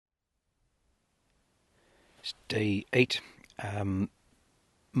It's day 8,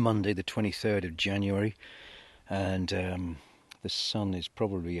 Monday the 23rd of January, and the sun is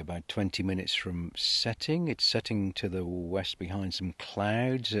probably about 20 minutes from setting. It's setting to the west behind some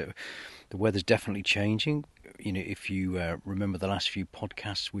clouds. The weather's definitely changing. You know, if you remember the last few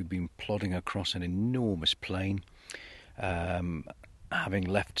podcasts, we've been plodding across an enormous plain, having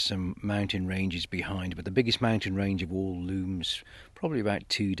left some mountain ranges behind, but the biggest mountain range of all looms probably about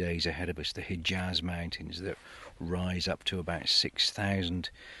 2 days ahead of us, the Hijaz Mountains that rise up to about 6,000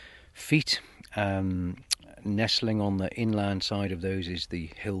 feet. Nestling on the inland side of those is the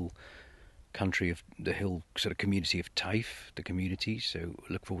hill sort of community of Taif, the community, so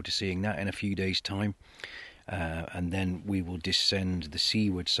look forward to seeing that in a few days' time. And then we will descend the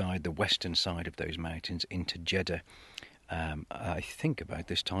seaward side, the western side of those mountains into Jeddah, I think about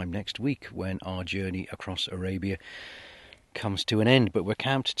this time next week, when our journey across Arabia comes to an end. But we're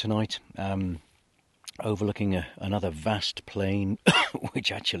camped tonight, overlooking another vast plain, which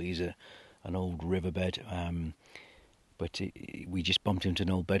actually is an old riverbed. We just bumped into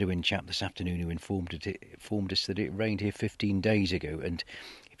an old Bedouin chap this afternoon who informed us that it rained here 15 days ago, and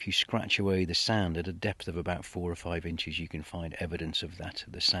if you scratch away the sand at a depth of about 4 or 5 inches, you can find evidence of that.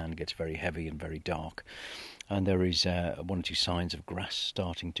 The sand gets very heavy and very dark, and there is 1 or 2 signs of grass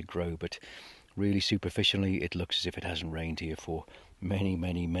starting to grow, but really superficially it looks as if it hasn't rained here for many,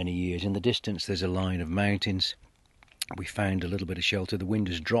 many, many years. In the distance there's a line of mountains. We found a little bit of shelter. The wind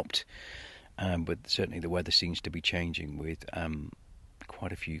has dropped, but certainly the weather seems to be changing, with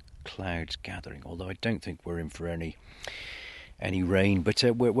quite a few clouds gathering, although I don't think we're in for any rain. But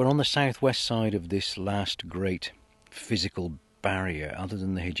we're on the southwest side of this last great physical barrier, other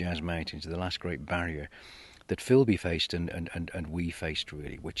than the Hijaz Mountains, the last great barrier that Philby faced and we faced,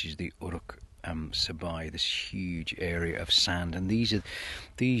 really, which is the Uruk Sabai, this huge area of sand. And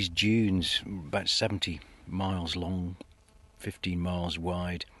these dunes, about 70 miles long, 15 miles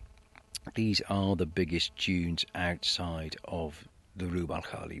wide. These are the biggest dunes outside of the Rub al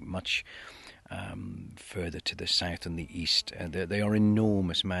Khali, much further to the south and the east. They are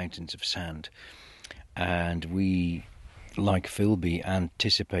enormous mountains of sand, and we, like Philby,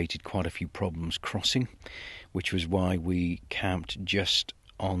 anticipated quite a few problems crossing, which was why we camped just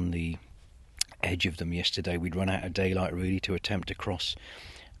on the edge of them yesterday. We'd run out of daylight, really, to attempt to cross,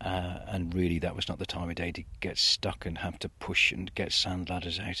 and really that was not the time of day to get stuck and have to push and get sand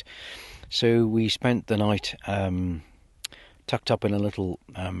ladders out. So we spent the night tucked up in a little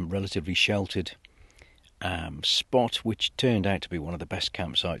relatively sheltered spot, which turned out to be one of the best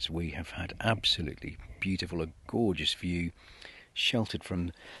campsites we have had. Absolutely beautiful, a gorgeous view, sheltered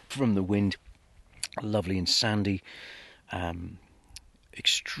from the wind, lovely and sandy.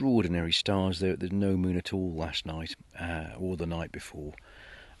 Extraordinary stars. There's no moon at all last night or the night before,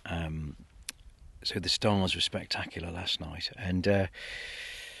 so the stars were spectacular last night, and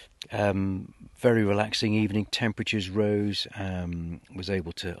very relaxing evening. Temperatures rose. Was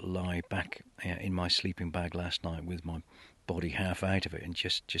able to lie back in my sleeping bag last night with my body half out of it and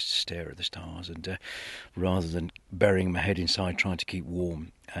just stare at the stars, and rather than burying my head inside trying to keep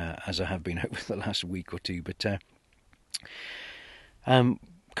warm, as I have been over the last week or two. But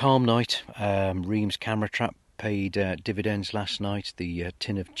calm night. Ream's camera trap paid dividends last night. The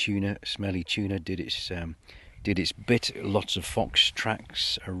tin of tuna, smelly tuna, did its bit. Lots of fox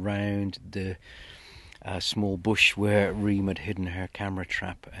tracks around the small bush where Ream had hidden her camera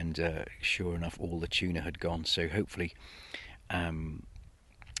trap, and sure enough, all the tuna had gone. So hopefully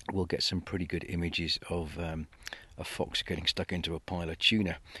we'll get some pretty good images of a fox getting stuck into a pile of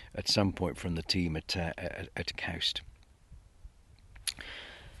tuna at some point from the team at Coust.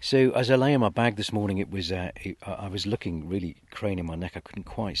 So as I lay in my bag this morning, I was looking, really craning my neck. I couldn't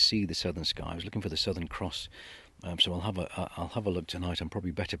quite see the southern sky. I was looking for the Southern Cross, so I'll have a look tonight. I'm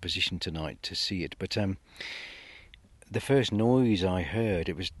probably better positioned tonight to see it. But the first noise I heard,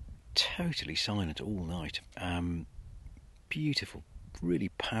 it was totally silent all night. Beautiful, really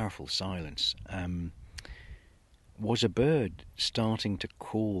powerful silence. Was a bird starting to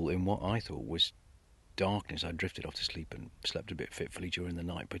call in what I thought was darkness. I drifted off to sleep and slept a bit fitfully during the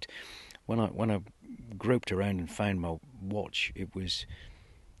night, but when I groped around and found my watch, it was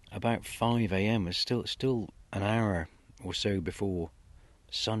about 5 a.m. It's still an hour or so before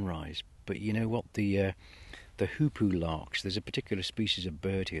sunrise. But you know what, the hoopoe larks, there's a particular species of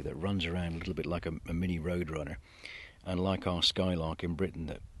bird here that runs around a little bit like a mini roadrunner, and like our skylark in Britain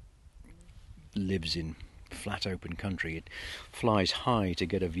that lives in flat open country, it flies high to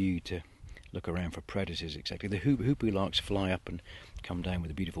get a view to look around for predators. Exactly. The hoopoe larks fly up and come down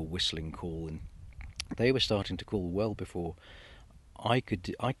with a beautiful whistling call, and they were starting to call well before I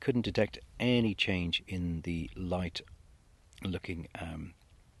couldn't detect any change in the light looking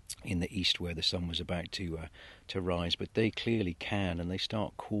in the east where the sun was about to rise, but they clearly can, and they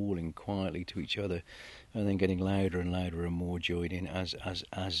start calling quietly to each other, and then getting louder and louder and more joined in as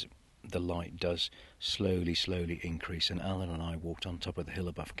the light does slowly increase. And Alan and I walked on top of the hill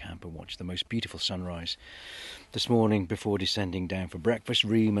above camp and watched the most beautiful sunrise this morning before descending down for breakfast.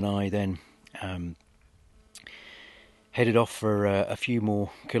 Reem and I then headed off for a few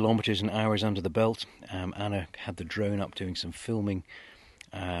more kilometres and hours under the belt. Anna had the drone up doing some filming,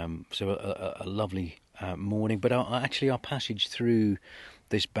 so a lovely morning. But actually our passage through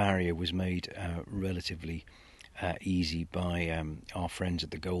this barrier was made relatively easy by our friends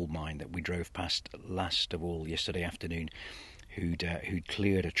at the gold mine that we drove past last of all yesterday afternoon, who'd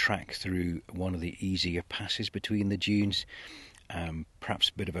cleared a track through one of the easier passes between the dunes. Perhaps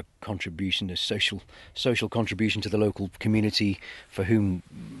a bit of a contribution, a social contribution to the local community, for whom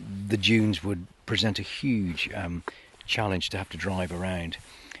the dunes would present a huge challenge to have to drive around.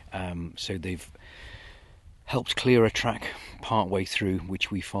 So they've helped clear a track part way through,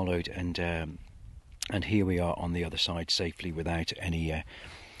 which we followed, and here we are on the other side safely without anything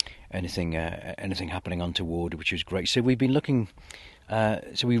happening untoward, which was great. So we've been looking.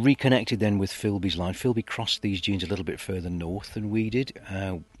 So we reconnected then with Philby's line. Philby crossed these dunes a little bit further north than we did.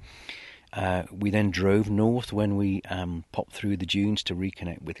 We then drove north when we popped through the dunes to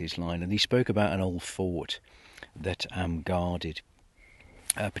reconnect with his line, and he spoke about an old fort that guarded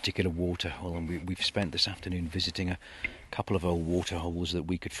a particular waterhole, and we've spent this afternoon visiting a couple of old waterholes that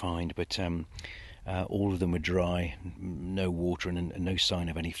we could find, but all of them were dry, no water, and no sign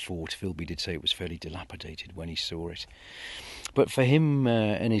of any fort. Philby did say it was fairly dilapidated when he saw it. But for him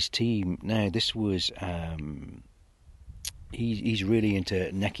and his team, now this was he's really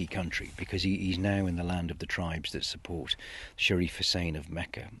into Neki country, because he's now in the land of the tribes that support Sharif Hussein of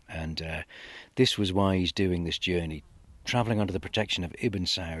Mecca, and this was why he's doing this journey, travelling under the protection of Ibn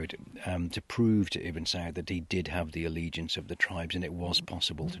Saud, to prove to Ibn Saud that he did have the allegiance of the tribes, and it was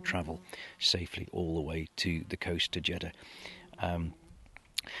possible to travel safely all the way to the coast to Jeddah.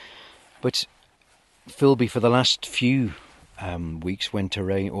 But Philby, for the last few weeks, when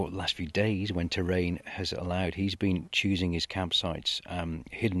terrain, or last few days when terrain has allowed, he's been choosing his campsites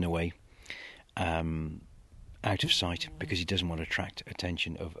hidden away, out of sight, because he doesn't want to attract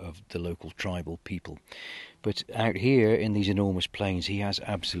attention of the local tribal people. But out here in these enormous plains, he has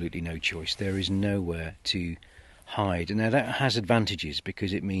absolutely no choice. There is nowhere to hide. Now that has advantages,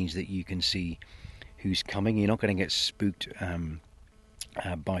 because it means that you can see who's coming. You're not going to get spooked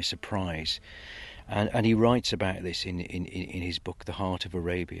by surprise. And he writes about this in his book, The Heart of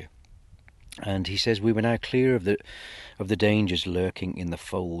Arabia. And he says, we were now clear of the dangers lurking in the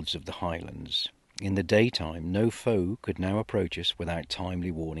folds of the highlands. In the daytime, no foe could now approach us without timely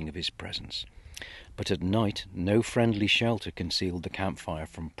warning of his presence. But at night, no friendly shelter concealed the campfire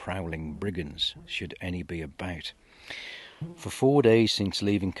from prowling brigands, should any be about. For 4 days since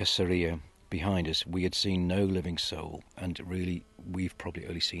leaving Kasariya behind us, we had seen no living soul, and really, we've probably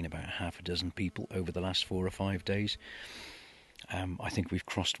only seen about half a dozen people over the last 4 or 5 days. I think we've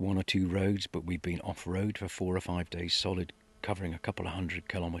crossed 1 or 2 roads, but we've been off-road for 4 or 5 days solid, covering a couple of 100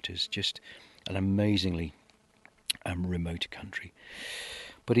 kilometres, just an amazingly remote country.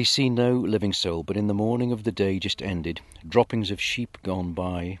 But he's seen no living soul. But in the morning of the day just ended, droppings of sheep gone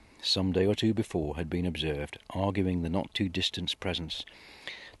by some day or two before had been observed, arguing the not too distant presence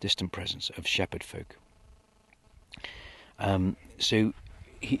of shepherd folk. So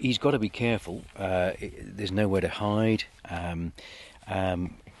he's got to be careful. There's nowhere to hide, and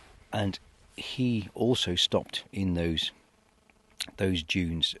he also stopped in those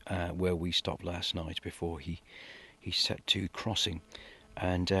dunes where we stopped last night before he set to crossing,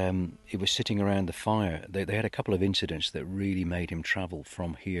 and it was sitting around the fire. They had a couple of incidents that really made him travel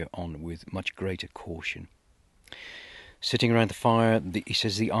from here on with much greater caution. Sitting around the fire, he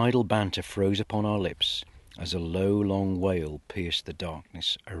says, the idle banter froze upon our lips as a low, long wail pierced the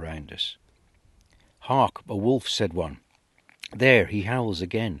darkness around us. "Hark, a wolf," said one. "There, he howls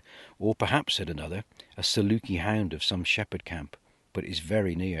again." Or perhaps, said another, a Saluki hound of some shepherd camp, but is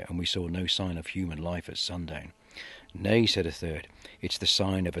very near, and we saw no sign of human life at sundown. "Nay," said a third, "it's the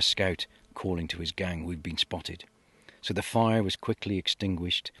sign of a scout calling to his gang. We've been spotted." So the fire was quickly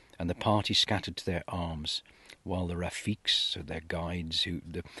extinguished, and the party scattered to their arms, while the Rafiqs, so their guides,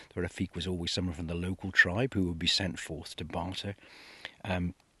 the Rafiq was always someone from the local tribe who would be sent forth to barter,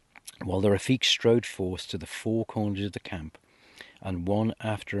 while the Rafiq strode forth to the 4 corners of the camp, and one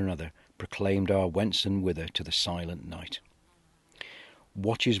after another proclaimed our whence and whither to the silent night.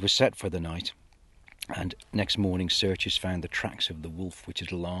 Watches were set for the night, And next morning, searchers found the tracks of the wolf, which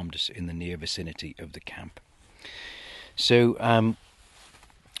had alarmed us in the near vicinity of the camp. So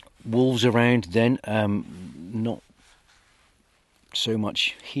wolves around then, not so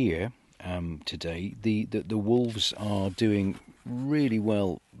much here today. The wolves are doing really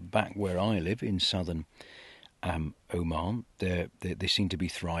well back where I live in southern Oman. They seem to be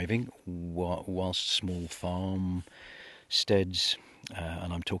thriving, whilst small farmsteads,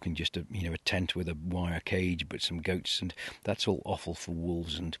 and I'm talking just a tent with a wire cage, but some goats, and that's all awful for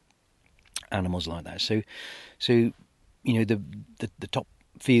wolves and animals like that. So the top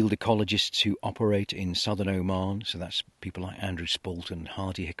field ecologists who operate in southern Oman, so that's people like Andrew Spalton,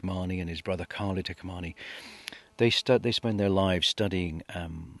 Hadi Hikmani, and his brother Khalid Hikmani. They spend their lives studying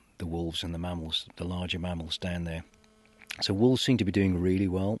the wolves and the mammals, the larger mammals down there. So wolves seem to be doing really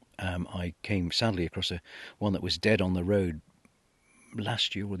well. I came sadly across one that was dead on the road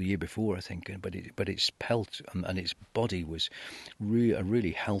last year or the year before, I think, but its pelt and its body was a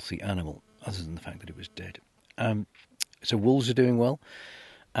really healthy animal, other than the fact that it was dead. So wolves are doing well.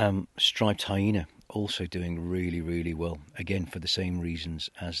 Striped hyena also doing really, really well, again for the same reasons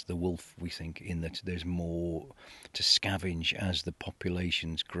as the wolf, we think, in that there's more to scavenge as the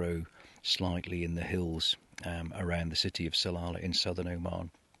populations grow slightly in the hills around the city of Salalah in southern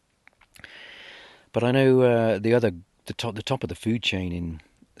Oman. But I know the top of the food chain in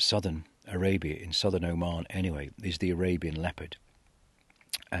southern Arabia, in southern Oman anyway, is the Arabian leopard.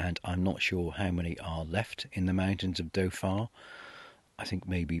 And I'm not sure how many are left in the mountains of Dhofar. I think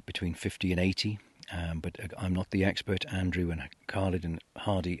maybe between 50 and 80, but I'm not the expert. Andrew and Khalid and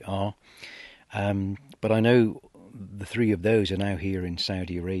Hadi are. But I know the three of those are now here in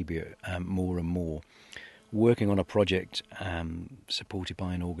Saudi Arabia more and more, working on a project supported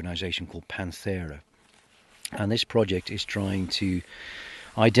by an organisation called Panthera. And this project is trying to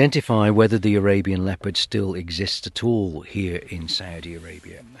identify whether the Arabian leopard still exists at all here in Saudi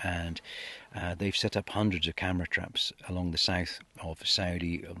Arabia. And they've set up hundreds of camera traps along the south of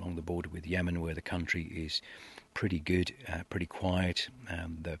Saudi, along the border with Yemen, where the country is pretty good, pretty quiet.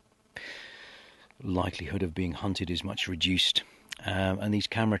 The likelihood of being hunted is much reduced. And these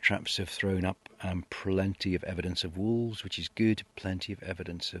camera traps have thrown up plenty of evidence of wolves, which is good, plenty of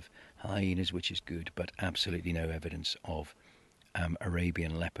evidence of hyenas, which is good, but absolutely no evidence of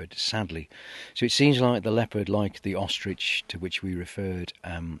Arabian leopard, sadly. So it seems like the leopard, like the ostrich to which we referred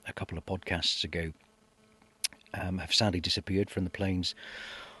a couple of podcasts ago, have sadly disappeared from the plains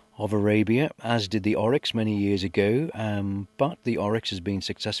of Arabia, as did the oryx many years ago. But the oryx has been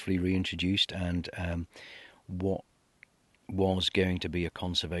successfully reintroduced, and what was going to be a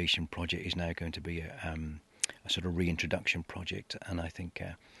conservation project is now going to be a sort of reintroduction project. And I think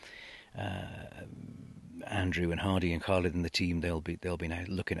Andrew and Hadi and Khalid and the team, they'll be now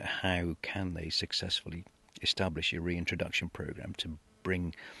looking at how can they successfully establish a reintroduction program to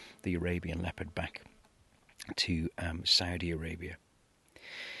bring the Arabian leopard back to Saudi Arabia.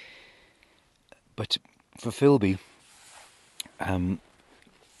 But for Philby,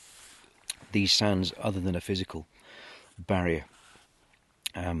 these sands, other than a physical barrier,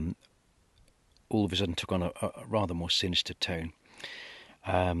 all of a sudden took on a rather more sinister tone.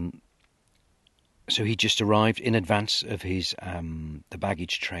 So he just arrived in advance of his the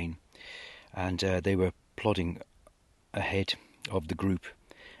baggage train, and they were plodding ahead of the group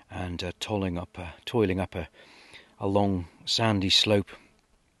and toiling up a long sandy slope,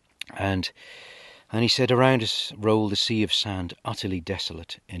 and he said, "Around us rolled a sea of sand, utterly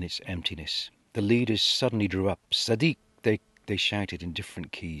desolate in its emptiness. The leaders suddenly drew up. 'Sadiq!' They shouted in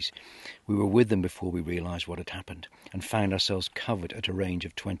different keys. We were with them before we realised what had happened, and found ourselves covered at a range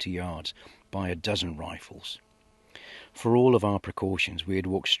of 20 yards by a dozen rifles. For all of our precautions, we had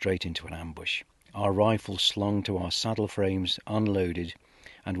walked straight into an ambush. Our rifles slung to our saddle frames, unloaded,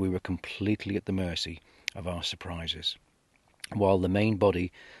 and we were completely at the mercy of our surprisers, while the main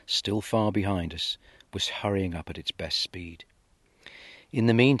body, still far behind us, was hurrying up at its best speed. In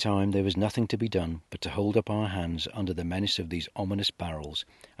the meantime, there was nothing to be done but to hold up our hands under the menace of these ominous barrels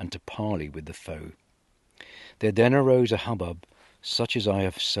and to parley with the foe. There then arose a hubbub such as I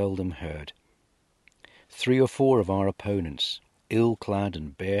have seldom heard. 3 or 4 of our opponents, ill-clad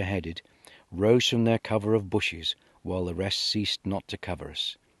and bareheaded, rose from their cover of bushes, while the rest ceased not to cover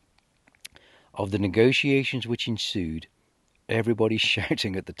us. Of the negotiations which ensued, everybody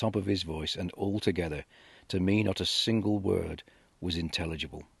shouting at the top of his voice, and all together, to me not a single word was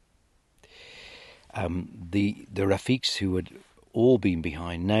intelligible. The Rafiqs, who had all been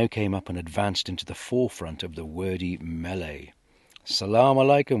behind, now came up and advanced into the forefront of the wordy melee. Salam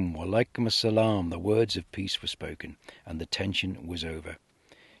alaikum, walaikum assalam. The words of peace were spoken, and the tension was over.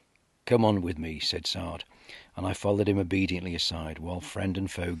 "Come on with me," said Sard, and I followed him obediently aside, while friend and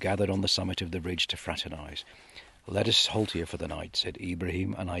foe gathered on the summit of the ridge to fraternise. "Let us halt here for the night," said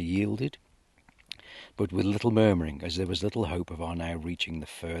Ibrahim, and I yielded, but with little murmuring, as there was little hope of our now reaching the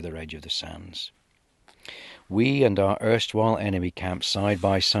further edge of the sands. We and our erstwhile enemy camped side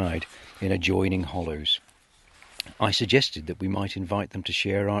by side in adjoining hollows. I suggested that we might invite them to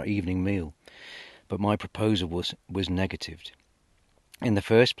share our evening meal, but my proposal was negatived. In the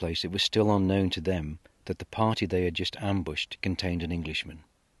first place, it was still unknown to them that the party they had just ambushed contained an Englishman,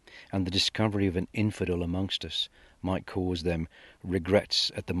 and the discovery of an infidel amongst us might cause them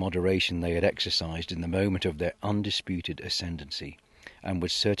regrets at the moderation they had exercised in the moment of their undisputed ascendancy, and would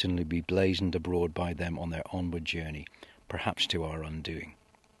certainly be blazoned abroad by them on their onward journey, perhaps to our undoing.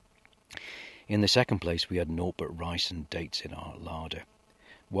 In the second place, we had naught but rice and dates in our larder,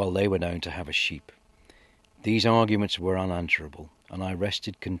 while they were known to have a sheep. These arguments were unanswerable, and I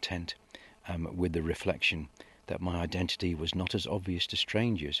rested content with the reflection that my identity was not as obvious to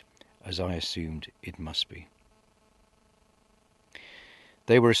strangers as I assumed it must be.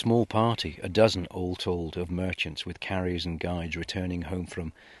 They were a small party, a dozen all told, of merchants with carriers and guides returning home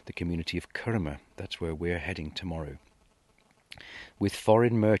from the community of Kurma, that's where we're heading tomorrow, with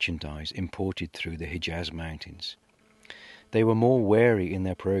foreign merchandise imported through the Hijaz Mountains. They were more wary in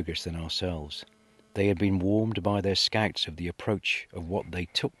their progress than ourselves. They had been warned by their scouts of the approach of what they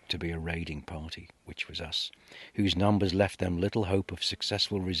took to be a raiding party, which was us, whose numbers left them little hope of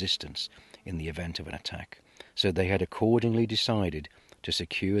successful resistance in the event of an attack, so they had accordingly decided to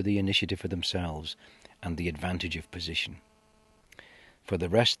secure the initiative for themselves and the advantage of position. For the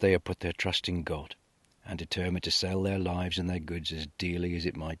rest, they had put their trust in God, and determined to sell their lives and their goods as dearly as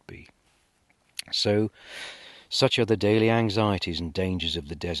it might be. So, such are the daily anxieties and dangers of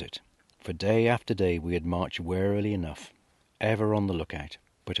the desert. For day after day we had marched warily enough, ever on the lookout,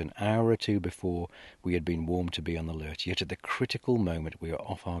 but an hour or two before we had been warned to be on the alert, yet at the critical moment we were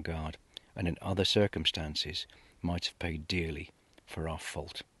off our guard, and in other circumstances might have paid dearly for our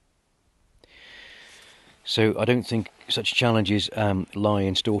fault. So I don't think such challenges lie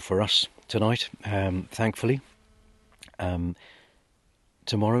in store for us tonight, thankfully.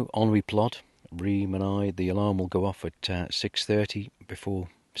 Tomorrow, on we plod. Reem and I, the alarm will go off at 6:30 before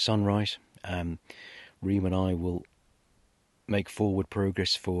sunrise. Reem and I will make forward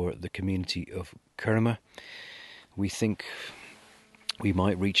progress for the community of Kurma. We think we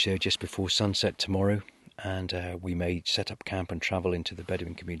might reach there just before sunset tomorrow, and we may set up camp and travel into the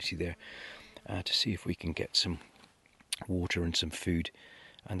Bedouin community there to see if we can get some water and some food,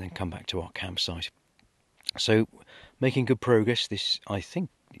 and then come back to our campsite. So, making good progress. This, I think,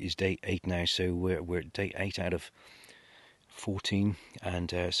 is day 8 now, so we're at day 8 out of 14,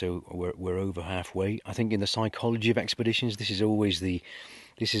 and so we're over halfway. I think in the psychology of expeditions, this is always the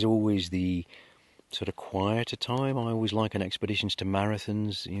sort of quieter time. I always liken expeditions to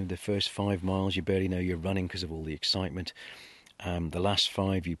marathons. You know, the first 5 miles you barely know you're running because of all the excitement. The last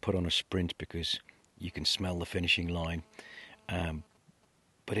 5 you put on a sprint because you can smell the finishing line.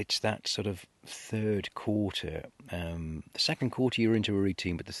 But it's that sort of third quarter. The second quarter you're into a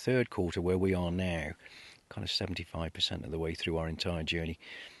routine, but the third quarter where we are now, kind of 75% of the way through our entire journey,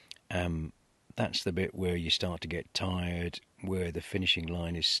 that's the bit where you start to get tired, where the finishing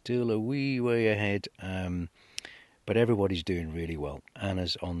line is still a wee way ahead, but everybody's doing really well.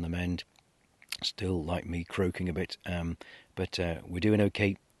 Anna's on the mend, still like me croaking a bit, but we're doing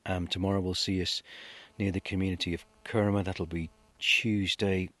okay. Tomorrow we'll see us near the community of Kurma. That'll be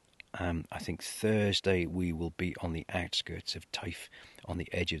Tuesday. I think Thursday we will be on the outskirts of Taif, on the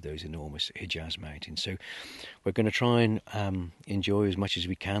edge of those enormous Hijaz mountains. So we're going to try and enjoy as much as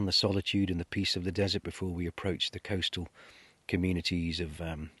we can the solitude and the peace of the desert before we approach the coastal communities of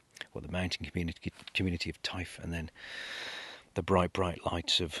the mountain community of Taif, and then the bright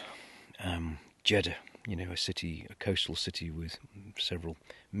lights of Jeddah, you know, a coastal city with several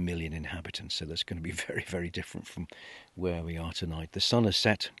million inhabitants. So that's going to be very, very different from where we are tonight. The sun has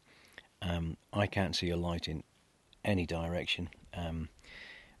set. I can't see a light in any direction,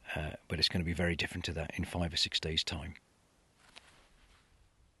 but it's going to be very different to that in 5 or 6 days' time.